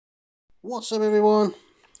What's up everyone?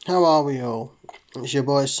 How are we all? It's your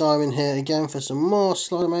boy Simon here again for some more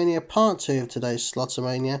Slotomania part 2 of today's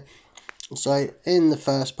Slotomania. So in the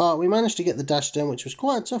first part we managed to get the dash done, which was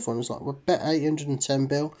quite a tough one. It was like, we bet 810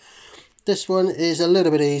 bill. This one is a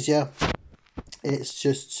little bit easier. It's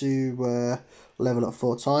just to level up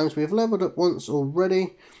 4 times. We've leveled up once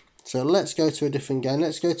already. So let's go to a different game.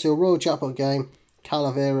 Let's go to a Royal Jackpot game,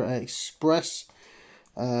 Calavera Express.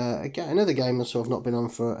 Again, another game that's sort of not been on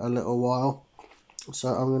for a little while. So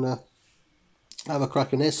I'm going to have a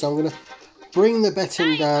crack on this. So I'm going to bring the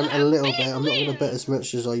betting down a little bit. I'm not going to bet as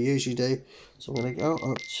much as I usually do. So I'm going to go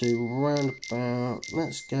up to round about,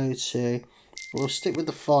 let's go to, we'll stick with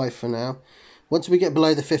the 5 for now. Once we get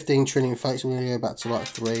below the 15 trillion fakes, we're going to go back to like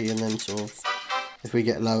 3, and then sort of, if we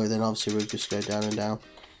get lower, then obviously we'll just go down and down.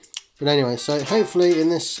 But anyway, so hopefully in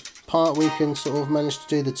this part we can sort of manage to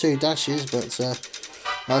do the 2 dashes, but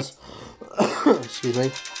as excuse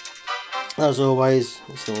me, as always,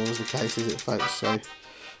 it's not always the case, is it, folks? So,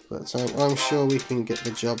 but I'm sure we can get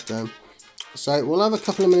the job done. So we'll have a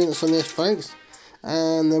couple of minutes on this, folks,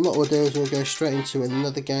 and then what we'll do is we'll go straight into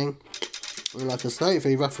another game. And like I say,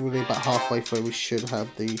 hopefully roughly about halfway through we should have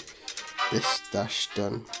this dash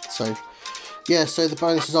done. So yeah, so the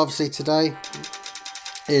bonuses obviously today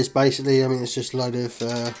is basically, I mean, it's just a load of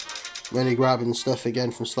money grabbing stuff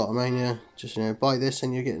again from Slotomania. Just, you know, buy this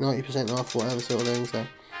and you get 90% off, whatever sort of thing.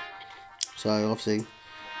 So obviously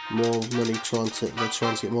more money, they're trying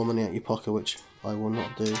to get more money out of your pocket, which I will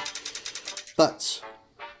not do. But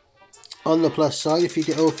on the plus side, if you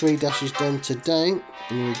get all 3 dashes done today,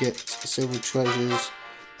 you will get silver treasures,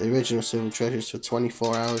 the original silver treasures for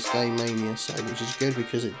 24 hours Game Mania, so which is good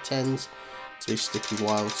because it tends to be sticky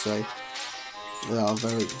wild, so they are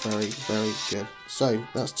very, very, very good. So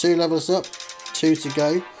that's 2 levels up, 2 to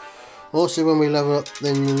go. Also, when we level up,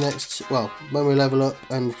 then the next, well, when we level up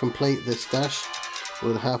and complete this dash,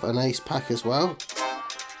 we'll have an ace pack as well.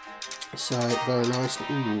 So very nice.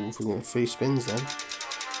 Ooh, if we get 3 spins then.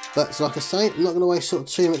 But like I say, I'm not going to waste sort of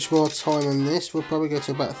too much more time on this. We'll probably go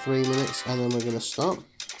to about 3 minutes and then we're going to stop.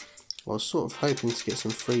 I was sort of hoping to get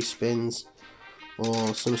some free spins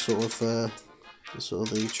or some sort of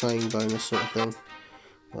the train bonus sort of thing.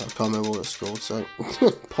 Well, I can't remember what it's called, so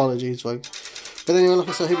apologies, folks. But anyway, like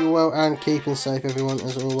I said, I hope you're well and keeping safe, everyone,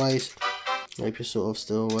 as always. I hope you're sort of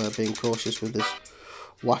still being cautious with this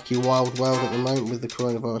wacky wild world at the moment, with the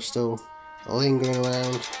coronavirus still lingering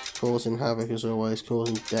around, causing havoc as always,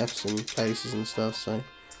 causing deaths and cases and stuff, so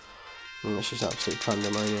it's just absolute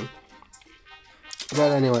pandemonium.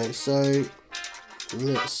 But anyway, so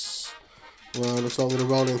looks like we're going to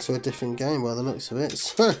roll into a different game by the looks of it.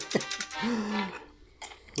 So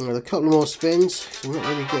a couple more spins. We're not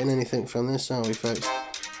really getting anything from this, are we, folks?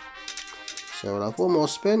 So we'll have one more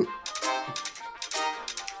spin.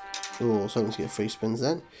 Oh, I was hoping to get 3 spins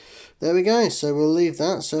then. There we go, so we'll leave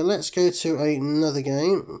that. So let's go to another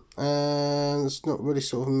game. And it's not really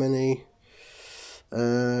sort of many. I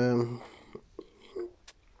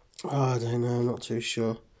don't know, I'm not too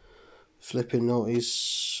sure. Flipping naughty's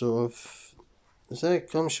sort of. Is there?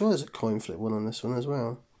 I'm sure there's a coin flip one on this one as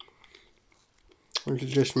well. It's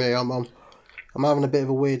just me. I'm having a bit of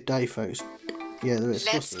a weird day, folks. Yeah, there is.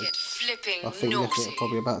 Let's get flipping I think naughty. Get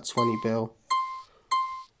probably about 20 bill.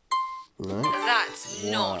 No. That's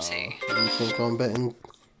naughty. You think I'm betting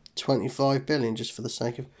 25 billion just for the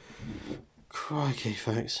sake of... Crikey,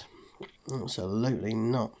 folks. Absolutely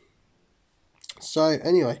not. So,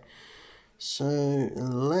 anyway. So,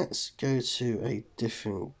 let's go to a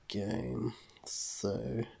different game.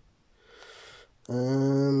 So...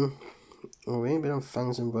 Well, we ain't been on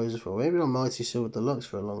Fangs and Roses for a while. We ain't been on Mighty Silver Deluxe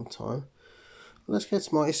for a long time. Let's go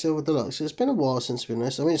to Mighty Silver Deluxe. It's been a while since we've been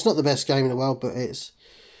honest. I mean, it's not the best game in the world, but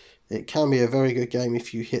it can be a very good game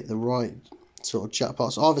if you hit the right sort of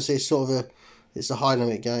jackpots. Obviously, it's a high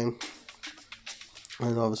limit game,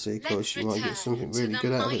 and obviously, of course, you might get something really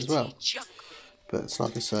good out of it as well. But it's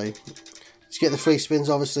like I say, to get the free spins,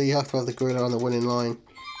 obviously, you have to have the gorilla on the winning line,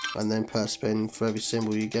 and then per spin for every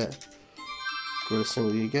symbol you get.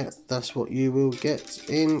 Symbol you get, that's what you will get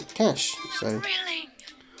in cash. So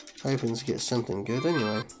hoping to get something good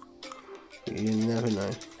anyway, but you never know.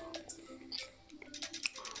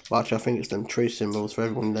 Well, actually, I think it's them true symbols. For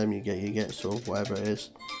every one of them you get sort of whatever it is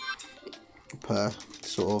per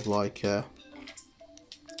sort of like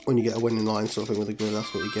when you get a winning line sort of thing with a gorilla,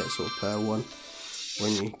 that's what you get sort of per one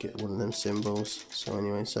when you get one of them symbols. So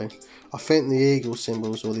anyway, so I think the eagle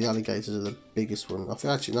symbols or the alligators are the biggest one. I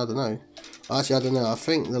think actually, I don't know. I don't know. I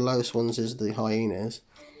think the lowest ones is the hyenas.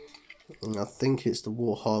 And I think it's the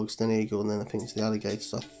warthogs, then eagle, and then I think it's the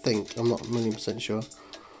alligators. I think. I'm not 1,000,000% sure.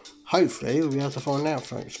 Hopefully we'll be able to find out,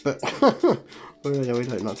 folks, but we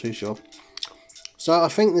don't, not too sure. So I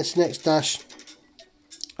think this next dash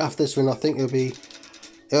after this one, I think it'll be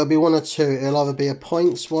one or two. It'll either be a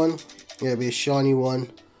points one, it'll be a shiny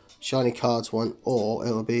one, shiny cards one, or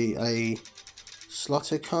it'll be a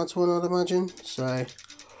slotted cards one, I'd imagine. So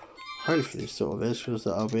hopefully it sort of is, because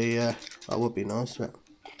that would be nice. But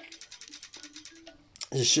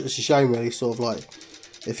it's a shame, really. Sort of like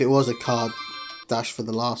if it was a card dash for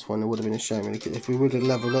the last one, it would have been a shame. Really. If we would have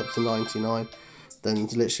leveled up to 99, then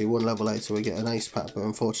literally one level later we get an ace pack. But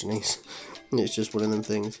unfortunately, it's just one of them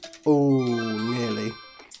things. Oh, nearly.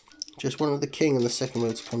 Just wanted the king and the second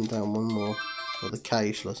wheel to come down one more, or the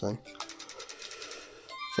K, shall I say?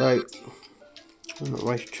 So, I'll not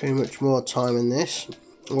waste too much more time in this.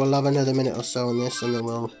 We'll have another minute or so on this, and then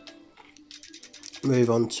we'll move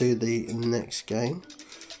on to the next game.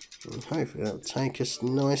 And hopefully that'll take us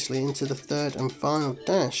nicely into the third and final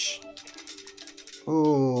dash.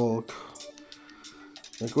 Oh,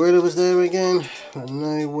 the gorilla was there again, but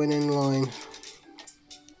no winning line,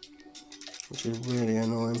 which is really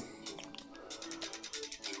annoying.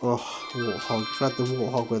 Oh, warthog. If I had the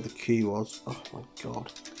warthog where the key was, oh my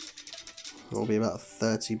god. It'll be about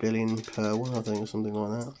 30 billion per one, I think, or something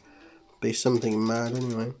like that. Be something mad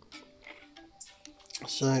anyway.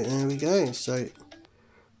 So there we go. So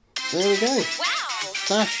there we go. Wow.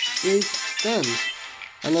 Dash is done.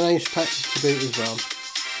 And an ace pack to boot as well.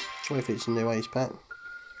 What if it's a new ace pack?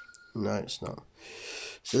 No, it's not.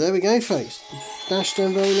 So there we go, folks. Dash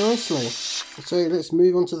done very nicely. So let's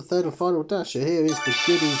move on to the third and final dash. So here is the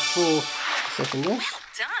goodie for second dash.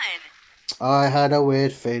 Done. I had a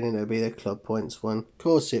weird feeling it would be the club points one. Of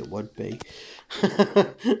course it would be.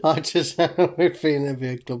 I just had a weird feeling it would be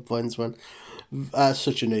a club points one.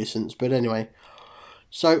 Such a nuisance. But anyway.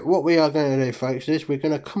 So what we are going to do, folks, is we're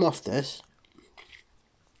going to come off this.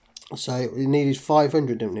 So we needed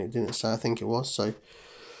 500, didn't it? Didn't it say? I think it was.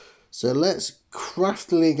 So let's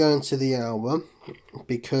craftily go into the album,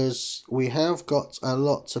 because we have got a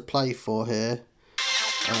lot to play for here.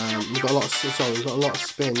 We've got a lot of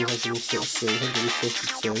spins, as you can sort of see,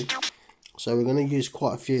 152. So we're going to use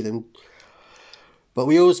quite a few of them. But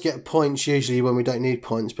we always get points usually when we don't need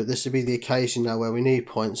points, but this will be the occasion now where we need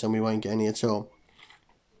points and we won't get any at all.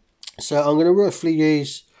 So I'm going to roughly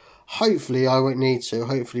use, hopefully I won't need to,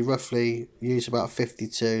 roughly use about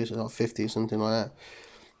 52, so not 50 or something like that.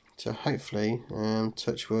 So hopefully,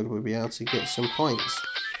 touch wood, we'll be able to get some points.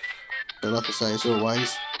 But like I say, as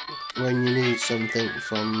always, when you need something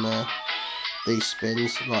from these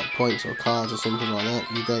spins, like points or cards or something like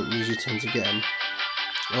that, you don't usually tend to get them.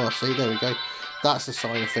 Oh, see, there we go. That's the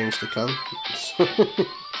sign of things to come. So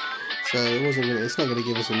it's not going to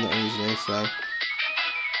give us them that easily. So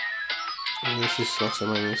and this is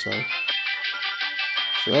Slotomania.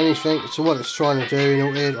 So anything, so what it's trying to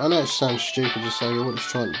do, I know it sounds stupid to say, but what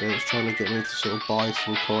it's trying to do is trying to get me to sort of buy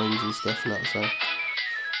some coins and stuff and that, so,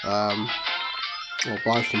 or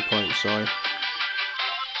buy some points, sorry.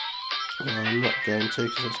 I'm not going to,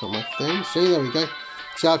 because that's not my thing. See, there we go.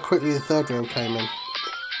 See how quickly the third round came in.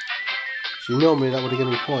 So normally that would have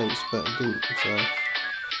given me points, but it didn't, so.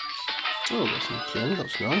 Oh, got some gems,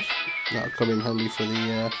 that's nice. That'll come in handy for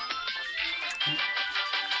the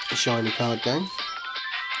shiny card game.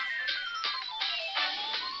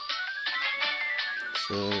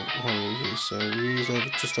 So how many of these? So we use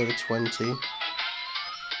just over 20.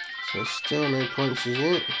 So still no points as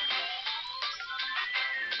yet.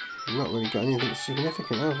 We've not really got anything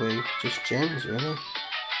significant, have we? Just gems, really.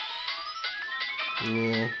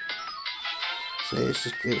 Yeah. So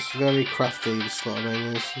it's very crafty, the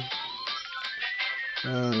Slotomania is.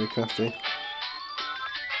 Very crafty.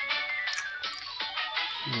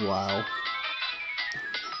 Wow.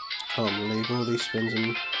 Can't believe all these spins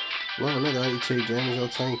and. Well, another 82 gems, I'll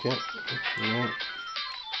take it. Yeah.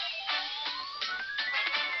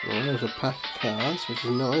 Well, there's a pack of cards, which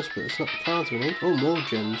is nice, but it's not the cards we need. Oh, more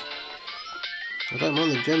gems. I don't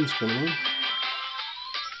mind the gems coming in.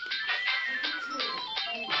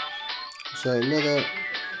 So another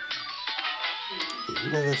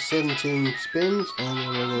 17 spins, and then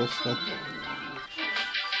we're going to start.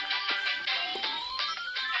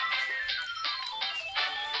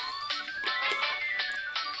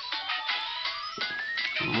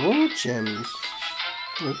 More gems.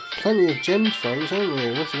 Well, plenty of gems, folks, haven't we?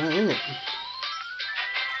 That's about it.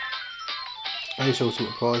 Ace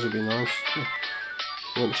Ultimate Prize would be nice.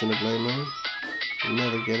 Once in a blue moon.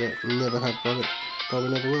 Never get it. Never have got it. Probably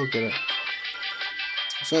never will get it.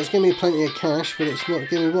 So it's giving me plenty of cash, but it's not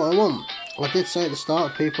giving me what I want. I did say at the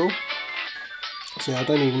start, people. See, I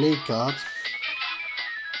don't even need cards.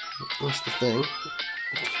 That's the thing.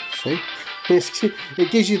 See?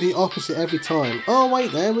 It gives you the opposite every time. Oh,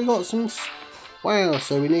 wait there, we got some... Wow,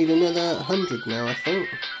 so we need another 100 now, I think.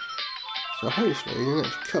 So hopefully, in the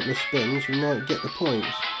next couple of spins, we might get the points.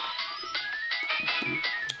 Do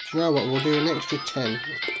you know what? We'll do an extra 10.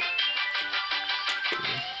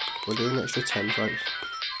 We'll do an extra 10, folks.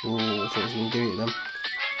 Oh, I thought I was going to do it then.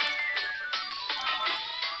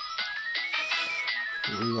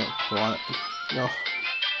 Not quite. Oh,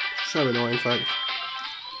 so annoying, folks.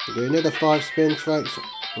 We'll do another 5 spins, folks,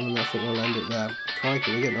 and I think we'll end it there.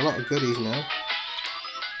 Crikey, we're getting a lot of goodies now.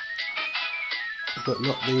 But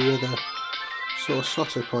not the other sort of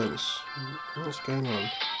slotto points. What's going on?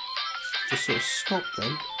 Just sort of stop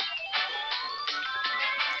then.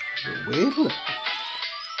 Weird, isn't it?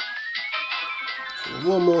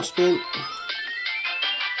 One more spin.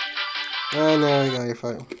 And there we go,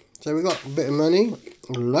 folks. So we got a bit of money.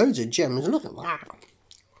 Loads of gems. Look at that.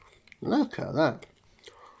 Look at that.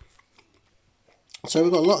 So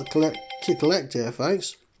we've got a lot to collect here,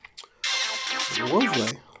 folks.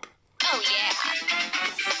 Lovely. Oh yeah.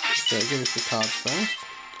 So give us the cards first.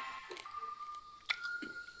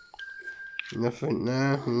 Nothing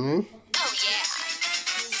there. Oh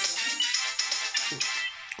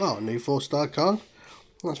yeah. Oh, a new 4-star card.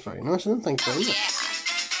 That's very nice, isn't it? Thank you very much.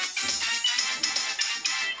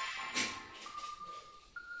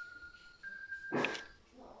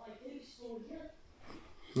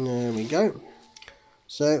 There we go.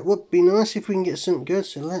 So it would be nice if we can get something good.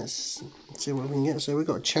 So let's see what we can get. So we've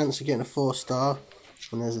got a chance of getting a 4-star.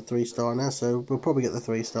 And there's a 3-star now. So we'll probably get the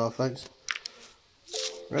 3-star, folks.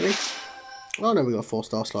 Ready? Oh no, we got a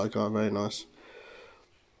 4-star slide card. Very nice.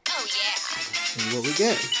 Oh yeah. See what we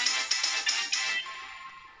get.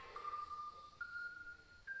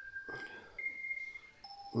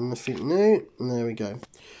 Nothing new. And there we go.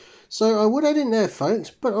 So I would add in there, folks,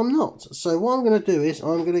 but I'm not. So what I'm going to do is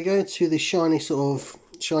I'm going to go to the shiny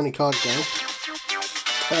shiny card game.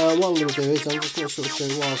 What I'm going to do is I'm just going to sort of show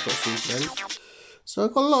you why I've got some gems. So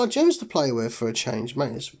I've got a lot of gems to play with for a change,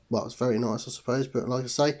 mate. It's very nice, I suppose, but like I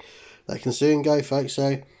say, they can soon go, folks.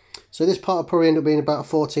 So this part will probably end up being about a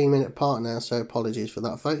 14-minute part now, so apologies for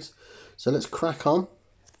that, folks. So let's crack on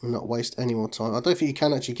and not waste any more time. I don't think you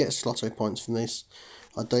can actually get slotto points from this.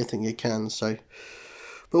 I don't think you can, so...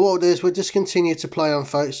 But what we'll do is we'll just continue to play on,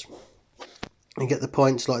 folks, and get the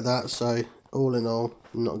points like that. So all in all,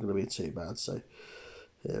 not going to be too bad. So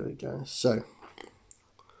here we go. So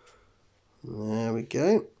there we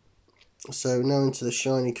go. So now into the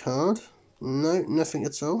shiny card. No, nothing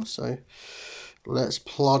at all. So let's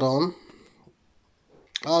plod on.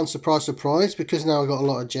 Oh, and surprise, surprise, because now I've got a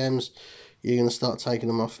lot of gems, you're going to start taking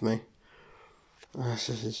them off me.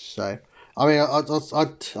 So... I mean,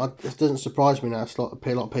 it doesn't surprise me now. A lot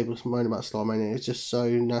of people moan about Slot Mania. It's just so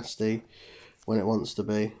nasty when it wants to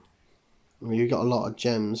be. I mean, you've got a lot of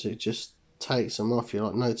gems. It just takes them off. You're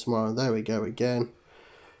like, no tomorrow. There we go again.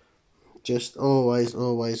 Just always,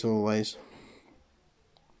 always, always.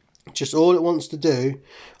 Just all it wants to do.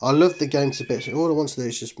 I love the game to bits. All it wants to do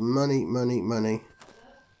is just money, money, money.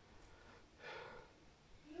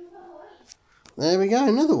 There we go.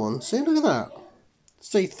 Another one. See, look at that.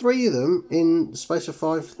 See, 3 of them in the space of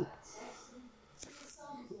 5.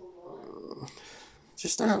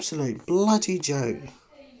 Just an absolute bloody joke.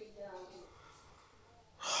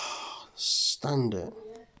 Stand it.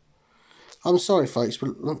 I'm sorry, folks,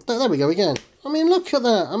 but there we go again. I mean, look at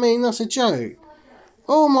that. I mean, that's a joke.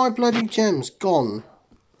 All my bloody gems gone.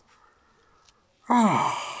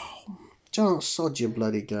 Ah, don't sod your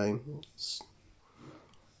bloody game.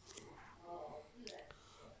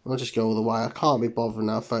 I'll just go all the way. I can't be bothered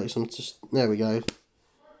now, folks. I'm just... There we go.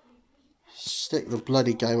 Stick the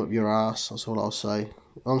bloody game up your ass. That's all I'll say.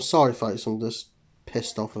 I'm sorry, folks. I'm just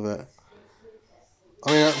pissed off of it.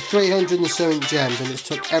 I mean, 307 gems, and it's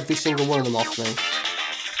took every single one of them off me.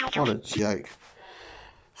 What a joke.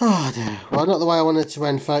 Oh, dear. Well, not the way I wanted to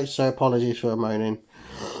end, folks, so apologies for moaning.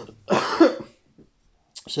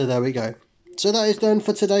 So, there we go. So, that is done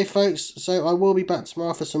for today, folks. So, I will be back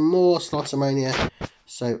tomorrow for some more Slotomania.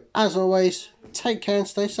 So, as always, take care and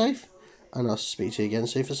stay safe. And I'll speak to you again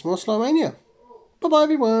soon for some more Slotomania. Bye-bye,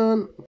 everyone.